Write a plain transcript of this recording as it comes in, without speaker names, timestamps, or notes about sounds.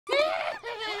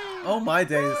Oh my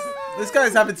days. This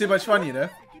guy's having too much fun, you know.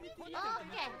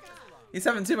 He's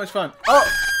having too much fun. Oh!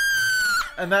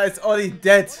 And that is Ollie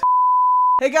dead.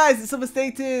 Hey guys, it's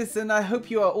Holostars, and I hope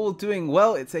you are all doing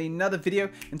well. It's another video,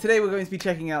 and today we're going to be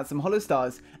checking out some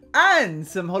Holostars and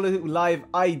some Hololive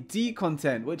ID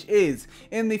content, which is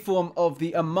in the form of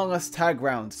the Among Us tag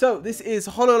round. So this is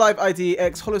Hololive ID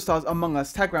X Holostars Among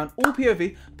Us tag round, all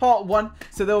POV, part 1.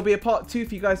 So there will be a part 2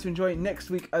 for you guys to enjoy next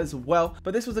week as well.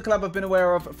 But this was a collab I've been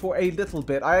aware of for a little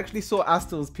bit. I actually saw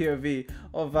Astel's POV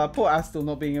of poor Astel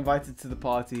not being invited to the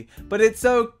party. But it's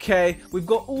okay. We've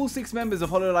got all 6 members of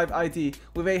Hololive ID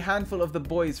with a handful of the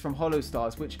boys from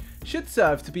Holostars, which should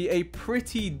serve to be a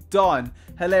pretty darn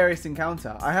hilarious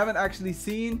encounter. I haven't actually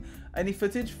seen any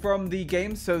footage from the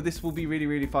game, so this will be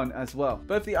really fun as well.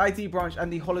 Both the ID branch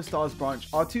and the Holostars branch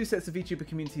are 2 sets of VTuber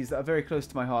communities that are very close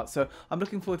to my heart, so I'm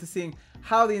looking forward to seeing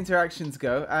how the interactions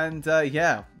go, and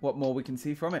yeah, what more we can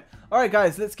see from it. Alright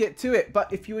guys, let's get to it.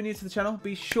 But if you are new to the channel,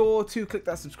 be sure to click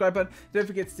that subscribe button. Don't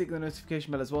forget to tick the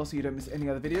notification bell as well so you don't miss any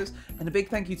other videos. And a big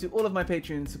thank you to all of my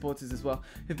Patreon supporters as well,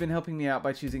 who've been helping me out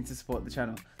by choosing to support the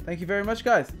channel. Thank you very much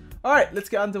guys. Alright, let's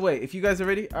get underway. If you guys are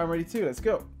ready, I'm ready too. Let's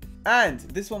go. And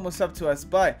this one was subbed to us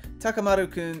by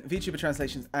Takamaru-kun, VTuber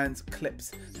Translations and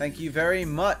Clips. Thank you very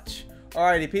much.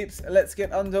 Alrighty peeps, let's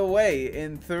get underway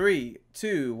in 3,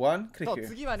 2, 1. Click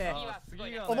here. It's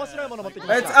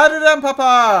Arudan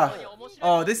Papa!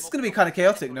 Oh, this is gonna be kind of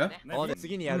chaotic, no? Oh.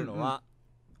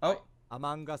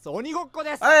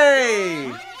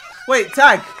 Hey! Wait,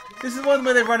 tag! This is one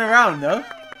where they run around, no?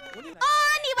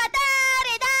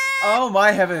 Oh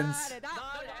my heavens.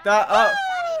 That,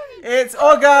 it's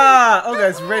Oga!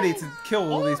 Oga's ready to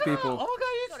kill all these people.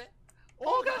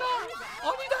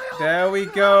 There we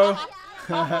go.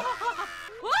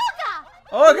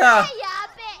 Oga!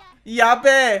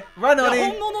 Yabe! Run,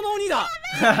 Oni!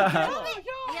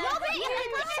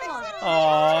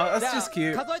 Aww, that's just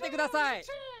cute.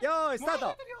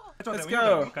 Let's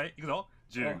go.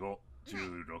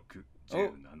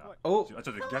 Oh,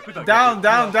 down.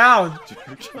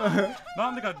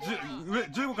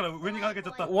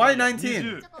 Why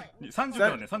 19?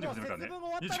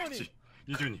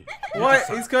 Why?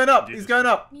 He's going up. He's going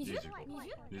up.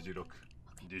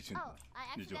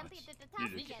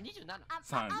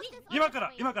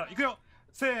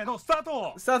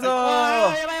 Start!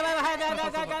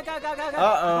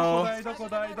 Uh-oh.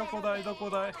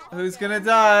 Who's gonna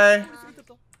die?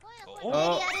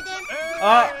 Oh.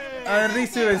 And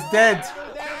Risu is dead.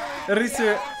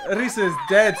 Risu is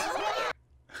dead.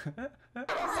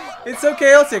 It's so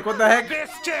chaotic. What the heck?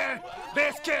 Best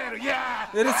kill, yeah.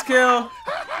 It is kill.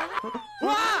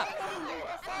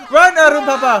 Run, Arun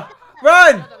Papa!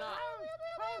 Run!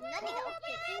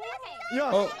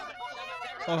 Oh.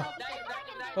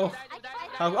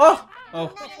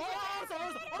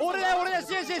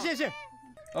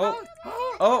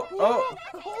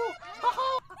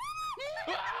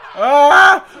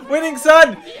 Ah! Winning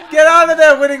Sun! Get out of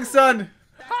there, Winning Sun!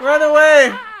 Run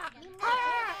away!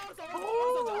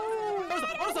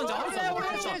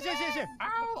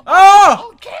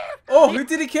 Oh! Oh, who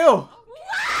did he kill?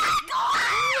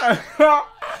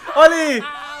 Ollie!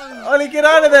 Ollie, get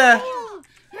out of there!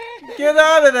 Get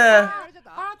out of there!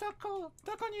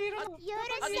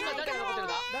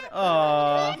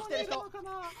 Aww.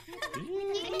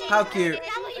 How cute.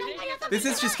 This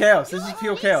is just chaos. This is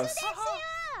pure chaos.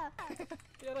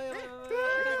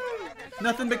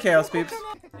 Nothing but chaos, peeps.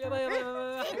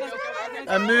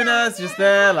 And Muna's just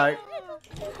there, like...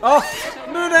 Oh!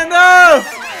 Muna, no!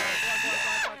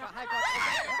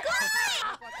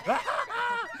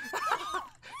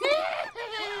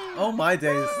 Oh my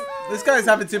days. This guy's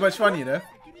having too much fun, you know.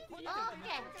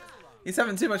 He's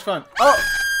having too much fun. Oh!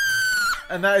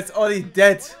 And that is Ollie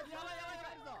dead.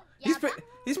 He's pretty good.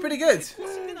 He's pretty good.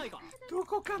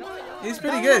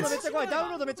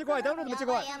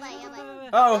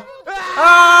 Uh-oh.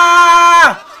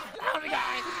 Ah!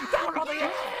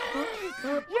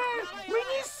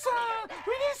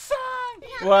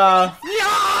 Wow.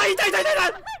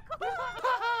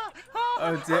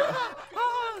 Oh dear.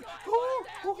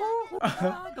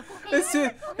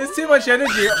 There's too much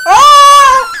energy.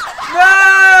 Oh!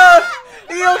 No!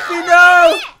 Eofi,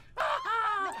 no!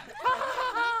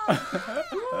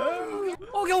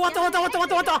 Okay, what?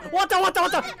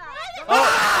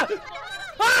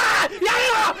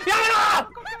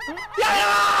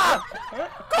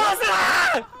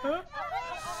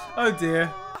 Oh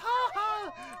dear.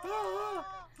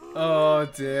 Oh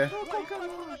dear.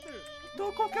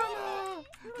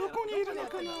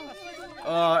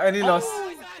 Oh, and he lost.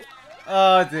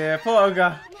 Oh dear, poor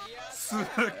Oga.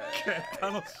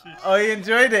 Oh, he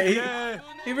enjoyed it.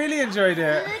 He really enjoyed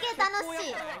it.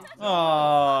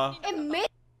 Aww.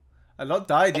 A lot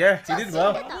died, yeah. He did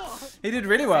well. He did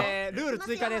really well.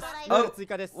 Oh,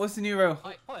 what's the new rule?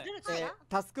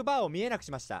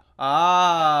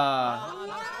 Ah.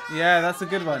 Yeah, that's a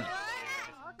good one.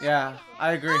 Yeah,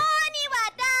 I agree.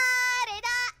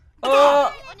 Oh,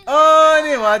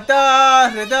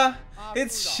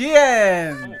 it's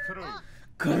Shien.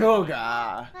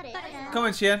 Kuroga. Come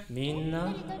on, Shien.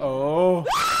 Oh.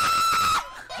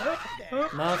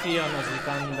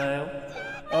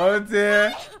 Oh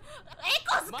dear.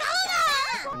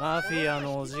 マフィア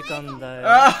のお時間だよ。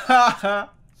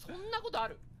そんなことあ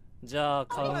る？じゃあ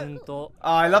カウント。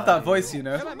Oh, I love that voice, you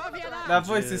know. That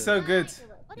voice is so good.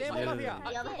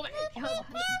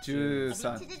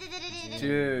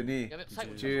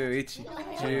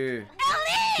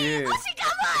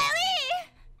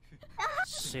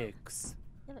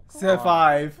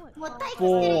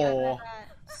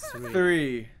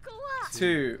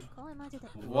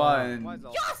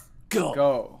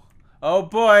 go. Oh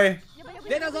boy.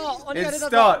 It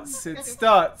starts. It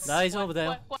starts. 大丈夫だ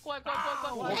よ。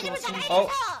Oh.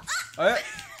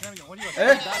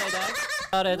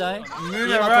 誰だい？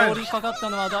今通りかかった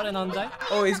のは誰なんだい？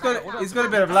 Oh, he's got a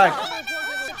bit of lag.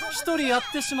 一人やっ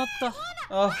てしまった。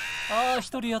Oh.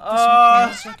 一人やってしまっ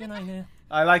た。申し訳ないね。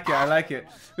I like it. I like it.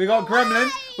 We got Gremlin.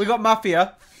 We got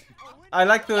Mafia. I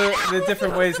like the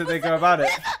different ways that they go about it.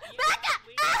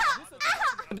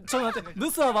 ちょっと待って、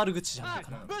ブスは悪口じゃない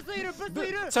かな。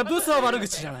ブスは悪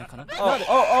口じゃないかな。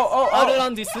アルラ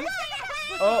ンディス？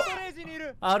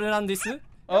アルランディス？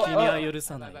君は許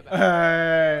さない。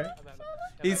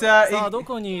さあ、ど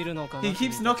こにいるのかな？ He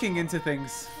keeps knocking into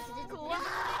things.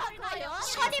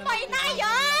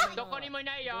 どこにもい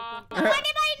ないよ。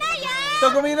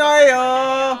どこもいないよ。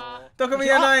どこもい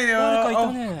ないよ。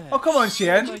Oh, come on,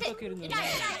 Shien.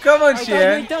 Come on,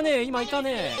 Shien. いたね、今いた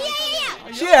ね。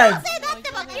Shien.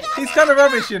 He's kind of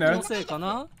rubbish, you know. 気のせいか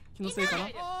な？気のせいかな？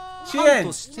 Shien.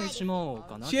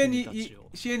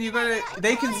 Shien, you gotta.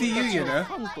 They can see you, you know.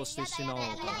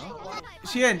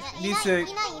 Shien needs to.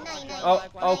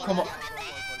 Oh, come on.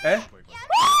 Eh?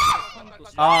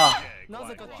 Ah.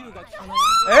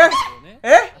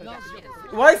 Eh?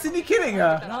 Why isn't he killing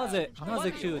her? なぜ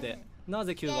Qで？な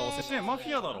ぜ Q が押せ？マフ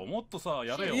ィアだろ。もっとさ、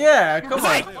やれよ。Yeah, come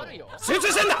on. 集中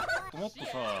してんだ。もっと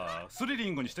さ、スリリ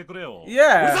ングにしてくれよ。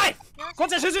Yeah. うるさい。こっ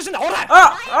ちは集中してんだ。ほら。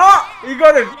He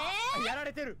got him. やら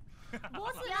れてる。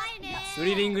ス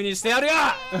リリングにしてやるよ。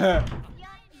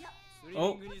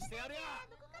Oh.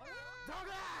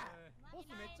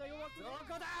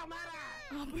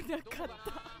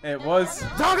 It was.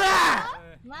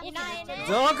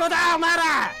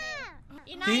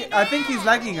 I think he's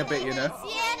lagging a bit, you know.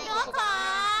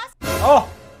 Oh!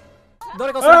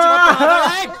 誰かそれ違った。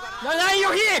ないよ、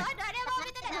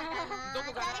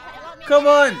Come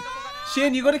on!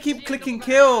 Shien, you gotta keep clicking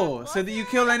kill so that you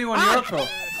kill anyone you're up for.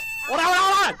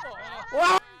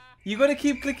 You gotta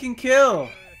keep clicking kill.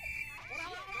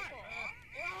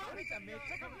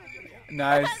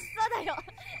 Nice.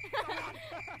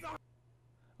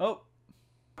 Oh.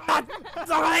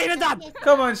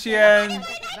 Come on, Shien.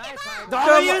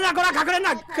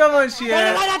 Come on,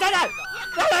 Shien.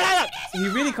 He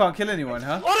really can't kill anyone,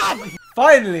 huh?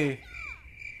 Finally.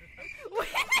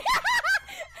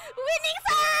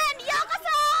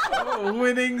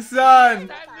 Winning son.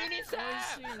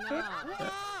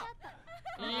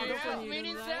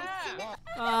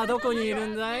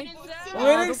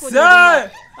 Winning son.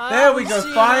 There we go.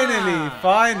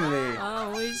 Finally.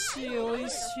 美味しい美味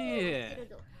しい。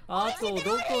あと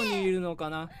どこにいるのか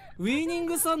な。ウィニン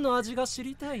グさんの味が知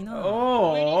りたいな。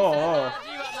Oh.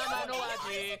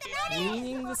 ウィ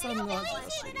ニングさんの味が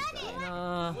知りたい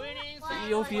な。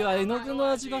ヨフィは絵の具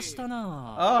の味がした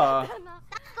な。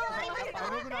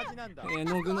絵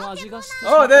の具の味がし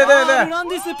た。Oh, there. アルラン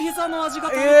ディスピザの味が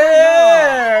食べ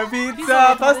たいな。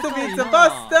Pizza,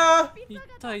 pasta. 一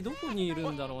体どこにい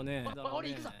るんだろうね。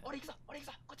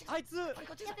あいつ。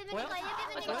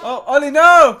Oh, Ollie,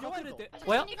 no!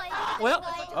 おや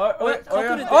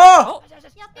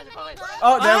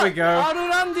Oh, there we go. アル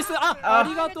ランディス、あ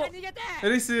りがとう。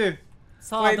Risu.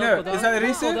 さあ、 Wait, no, is that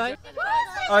Risu?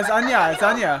 Oh, it's Anya.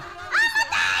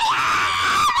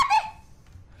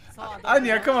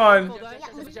 Anya, come on.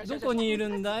 どこにいる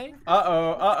んだい？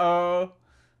 Uh-oh.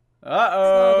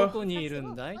 どこにいる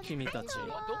んだい君たち？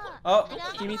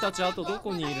君たちあとど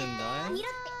こにいるんだい？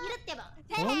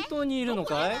本当にいるの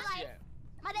かい？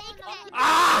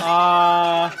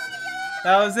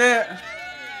 That was it.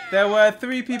 There were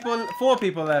 4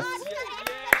 people left.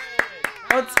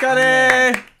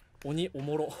 Otsukare! 鬼お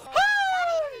もろ。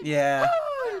Yeah.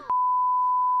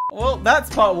 Well, that's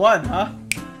part 1, huh?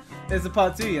 There's a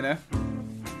part 2, you know.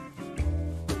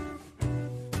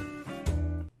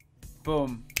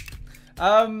 Boom.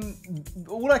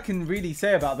 All I can really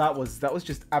say about that was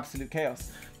just absolute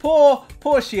chaos. Poor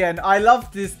Shien. I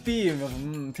love this theme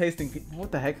of tasting.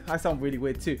 What the heck? I sound really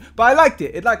weird too, but I liked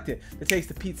it. The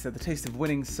taste of pizza, the taste of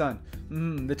winning sun,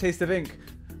 the taste of ink.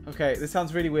 Okay, this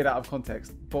sounds really weird out of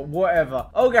context, but whatever.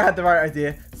 Olga had the right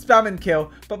idea. Spam and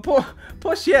kill. But poor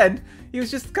Shien, he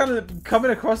was just kind of coming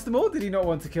across them all. Did he not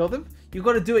want to kill them? You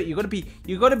got to do it. You got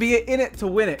to be in it to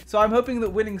win it. So I'm hoping that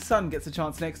Winning Sun gets a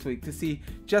chance next week to see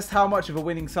just how much of a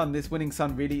winning sun this winning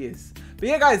sun really is. But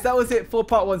yeah, guys, that was it for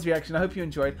part 1's reaction. I hope you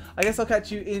enjoyed. I guess I'll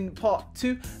catch you in part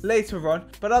 2 later on.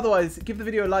 But otherwise, give the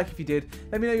video a like if you did.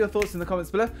 Let me know your thoughts in the comments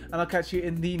below, and I'll catch you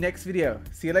in the next video.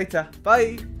 See you later.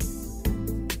 Bye.